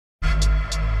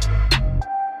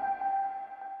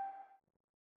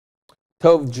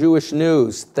Tov Jewish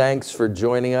News, thanks for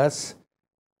joining us.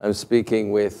 I'm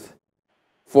speaking with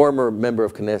former member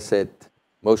of Knesset,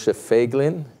 Moshe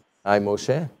Feiglin. Hi,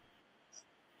 Moshe.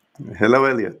 Hello,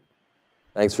 Eliot.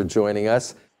 Thanks for joining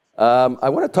us. I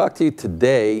want to talk to you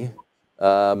today.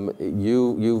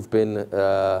 You've been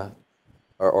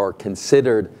or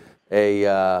considered a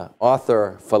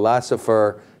author,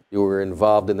 philosopher. You were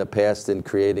involved in the past in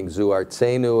creating Zu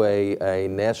Artseinu, a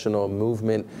national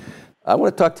movement. I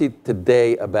want to talk to you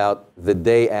today about the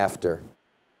day after.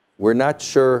 We're not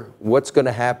sure what's going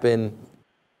to happen,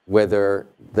 whether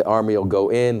the army will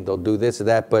go in, they'll do this or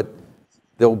that, but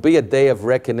there'll be a day of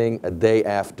reckoning, a day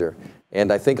after.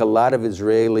 And I think a lot of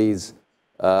Israelis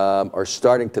are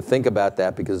starting to think about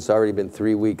that because it's already been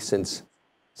 3 weeks since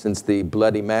the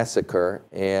bloody massacre.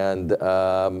 And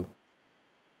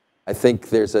I think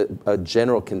there's a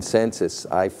general consensus,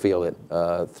 I feel it,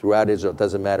 throughout Israel, it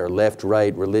doesn't matter, left,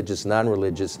 right, religious,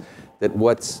 non-religious, that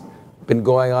what's been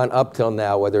going on up till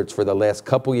now, whether it's for the last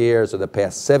couple years or the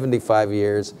past 75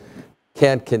 years,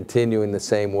 can't continue in the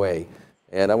same way.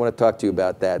 And I want to talk to you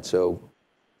about that. So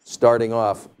starting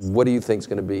off, what do you think is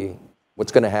going to be,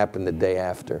 what's going to happen the day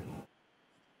after?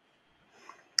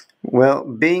 Well,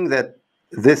 being that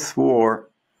this war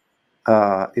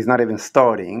is not even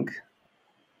starting,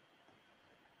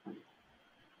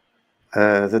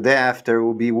 the day after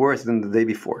will be worse than the day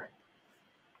before.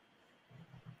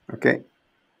 Okay?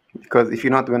 Because if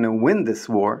you're not going to win this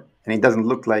war, and it doesn't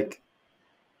look like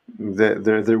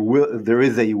there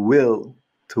is a will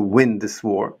to win this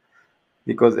war,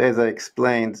 because as I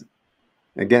explained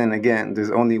again and again,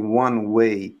 there's only one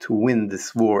way to win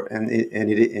this war, and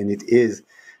it is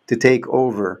to take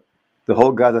over the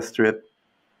whole Gaza Strip,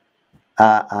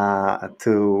 and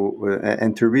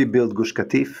to rebuild Gush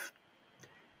Katif,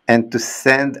 and to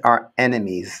send our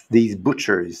enemies, these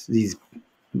butchers, these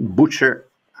butcher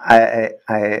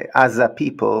Aza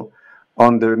people,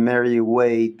 on their merry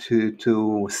way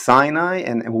to Sinai,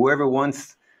 and whoever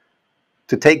wants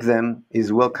to take them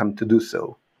is welcome to do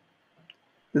so.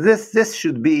 This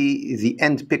should be the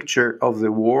end picture of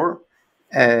the war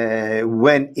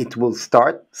when it will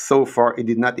start. So far, it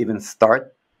did not even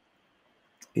start.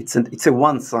 It's a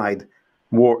one-side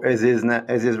war as is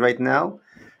right now.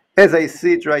 As I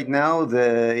see it right now,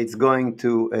 it's going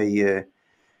to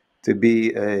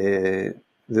be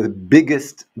the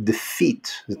biggest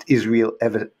defeat that Israel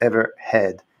ever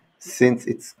had since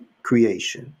its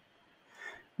creation.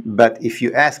 But if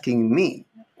you're asking me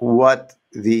what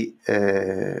the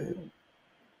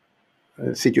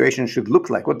situation should look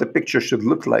like, what the picture should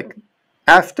look like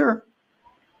after,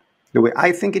 the way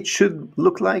I think it should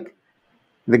look like,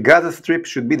 the Gaza Strip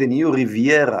should be the new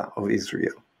Riviera of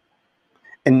Israel.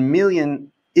 And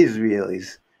million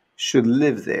Israelis should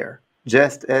live there,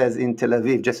 just as in Tel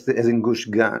Aviv, just as in Gush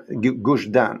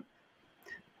Dan.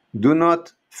 Do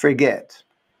not forget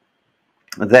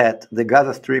that the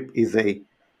Gaza Strip is an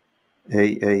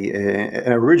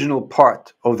original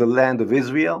part of the land of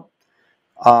Israel.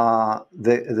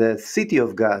 The city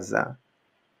of Gaza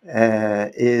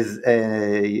is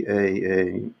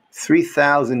a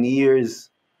 3,000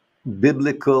 years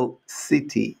biblical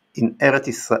city in Eretz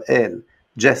Israel,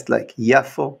 just like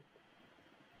Yafo,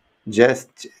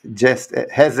 just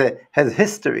has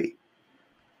history,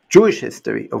 Jewish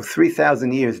history of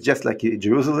 3,000 years, just like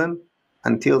Jerusalem,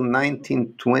 until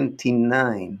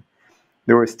 1929.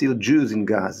 There were still Jews in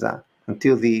Gaza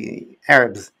until the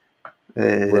Arabs.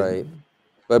 Right,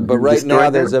 but right now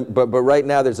there's right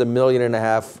now there's 1.5 million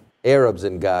Arabs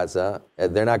in Gaza,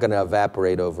 and they're not going to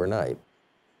evaporate overnight.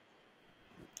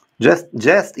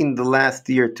 Just in the last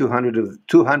year,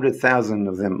 200,000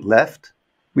 of them left.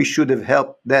 We should have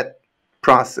helped that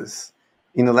process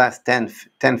in the last 10,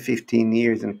 15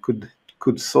 years, and could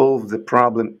solve the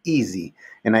problem easy.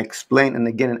 And I explained and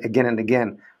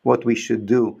again what we should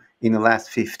do in the last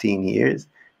 15 years.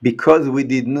 Because we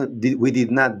did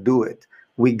not do it,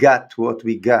 we got what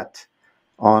we got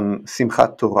on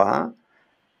Simchat Torah,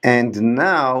 and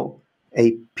now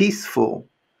a peaceful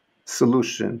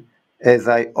solution, as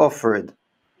I offered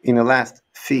in the last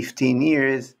 15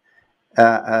 years,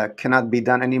 cannot be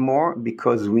done anymore,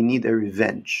 because we need a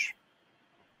revenge.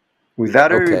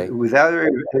 Without a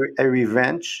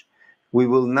revenge, we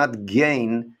will not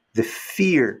gain the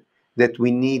fear that we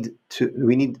need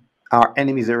our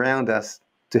enemies around us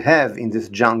to have in this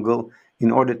jungle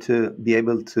in order to be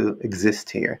able to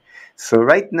exist here. So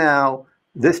right now,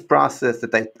 this process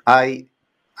that I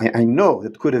know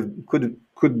that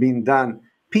could be done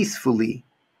peacefully,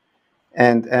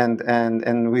 and I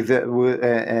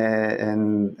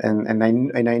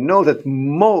know that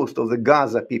most of the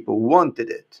Gaza people wanted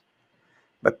it,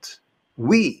 but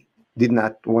we did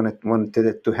not wanted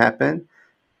it to happen.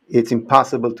 It's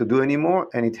impossible to do anymore,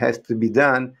 and it has to be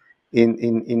done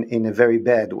in a very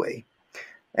bad way.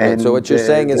 And so what you're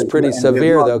saying is pretty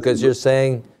severe, though, because you're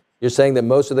saying that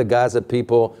most of the Gaza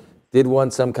people did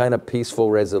want some kind of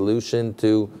peaceful resolution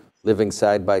to living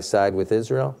side by side with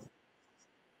Israel?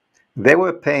 They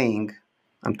were paying,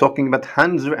 I'm talking about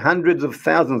hundreds of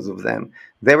thousands of them,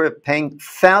 they were paying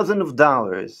thousands of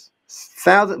dollars,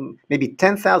 maybe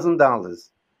 $10,000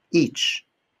 each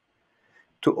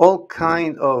to all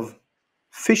kind of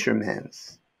fishermen,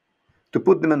 to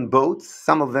put them on boats.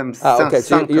 Some of them okay,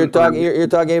 so you're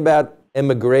talking about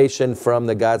immigration from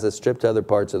the Gaza Strip to other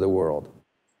parts of the world.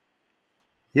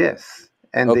 Yes,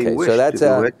 and they wished to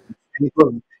do it.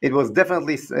 It was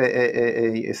definitely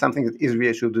something that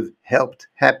Israel should have helped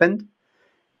happen.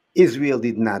 Israel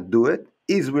did not do it.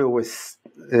 Israel was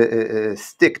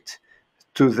sticked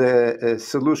to the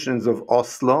solutions of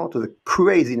Oslo, to the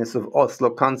craziness of Oslo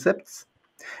concepts,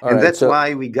 and that's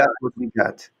why we got what we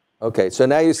got. Okay, so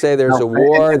now you say there's a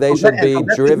war, they should be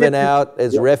driven out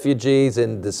as refugees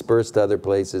and dispersed to other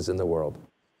places in the world.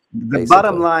 The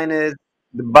bottom line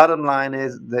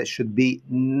is there should be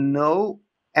no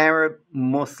Arab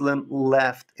Muslim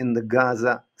left in the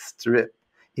Gaza Strip.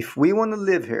 If we want to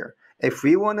live here, if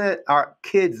we want our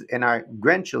kids and our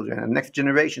grandchildren and next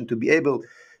generation to be able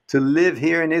to live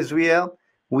here in Israel,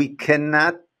 we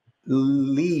cannot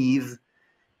leave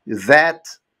that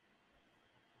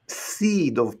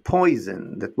seed of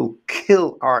poison that will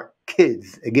kill our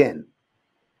kids again.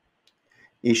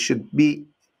 It should be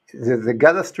the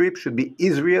Gaza Strip should be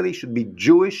Israeli, should be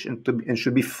Jewish, and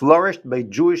should be flourished by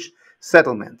Jewish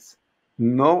settlements.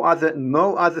 No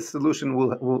other solution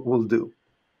will do.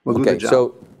 Okay,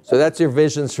 so that's your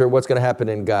visions for what's going to happen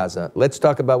in Gaza. Let's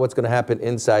talk about what's going to happen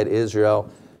inside Israel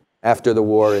after the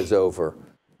war is over.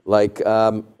 Like,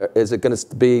 is it going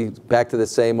to be back to the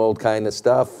same old kind of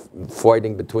stuff,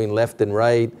 fighting between left and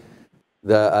right?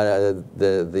 The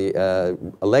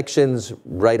elections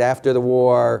right after the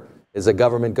war? Is the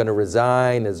government going to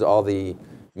resign? Is all the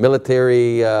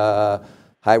military,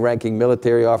 high-ranking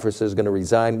military officers going to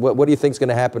resign? What do you think is going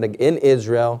to happen in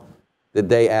Israel the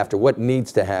day after? What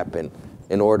needs to happen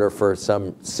in order for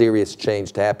some serious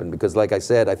change to happen? Because like I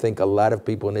said, I think a lot of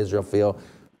people in Israel feel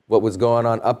what was going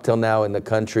on up till now in the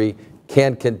country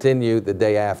can't continue the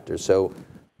day after. So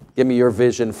give me your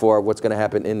vision for what's going to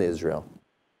happen in Israel.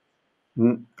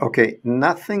 Okay,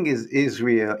 nothing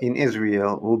in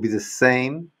Israel will be the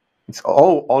same. It's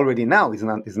already now is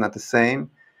not the same,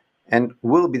 and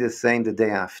will be the same the day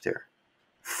after.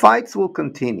 Fights will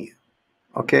continue,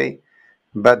 okay?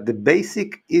 But the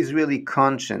basic Israeli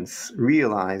conscience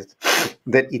realized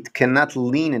that it cannot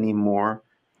lean anymore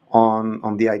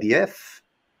on the IDF,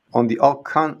 on the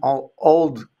all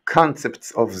old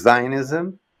concepts of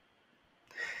Zionism,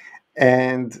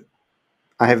 and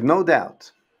I have no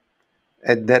doubt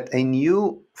that a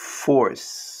new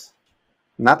force,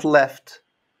 not left,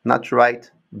 not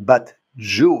right, but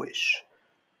Jewish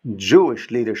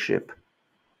leadership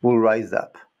will rise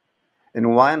up.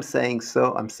 And why I'm saying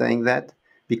so? I'm saying that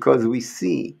because we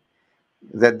see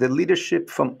that the leadership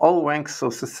from all ranks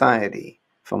of society,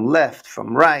 from left,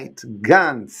 from right,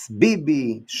 Gantz,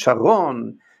 Bibi,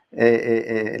 Sharon,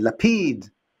 Lapid,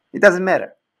 it doesn't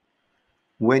matter.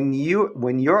 When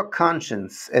your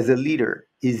conscience as a leader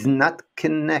is not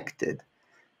connected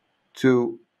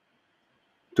to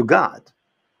God,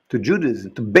 to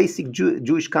Judaism, to basic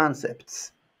Jewish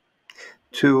concepts,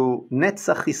 to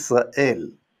Netzach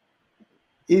Israel,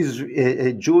 is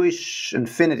a Jewish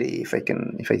infinity,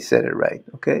 if I said it right,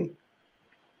 okay?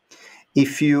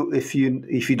 If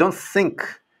you don't think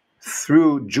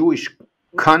through Jewish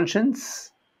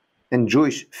conscience and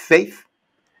Jewish faith,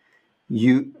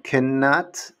 you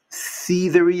cannot see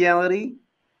the reality.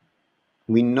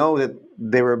 We know that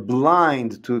they were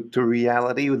blind to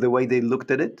reality with the way they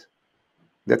looked at it.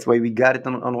 That's why we got it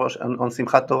on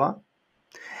Simchat Torah.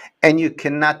 And you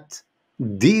cannot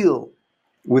deal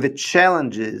with the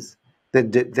challenges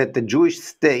that the Jewish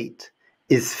state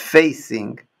is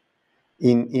facing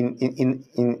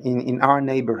in our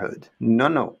neighborhood.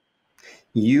 No.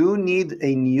 You need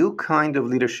a new kind of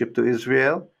leadership to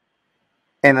Israel,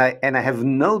 and I have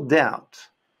no doubt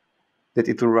that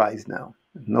it will rise now.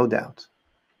 No doubt.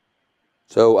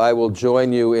 So I will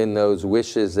join you in those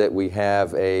wishes that we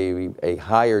have a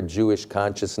higher Jewish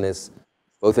consciousness,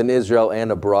 both in Israel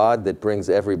and abroad, that brings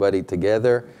everybody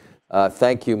together.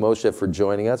 Thank you, Moshe, for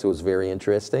joining us. It was very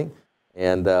interesting,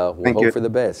 and we'll hope for the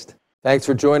best. Thanks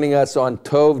for joining us on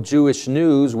Tov Jewish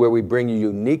News, where we bring you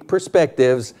unique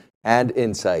perspectives and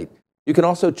insight. You can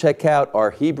also check out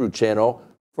our Hebrew channel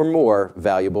for more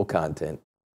valuable content.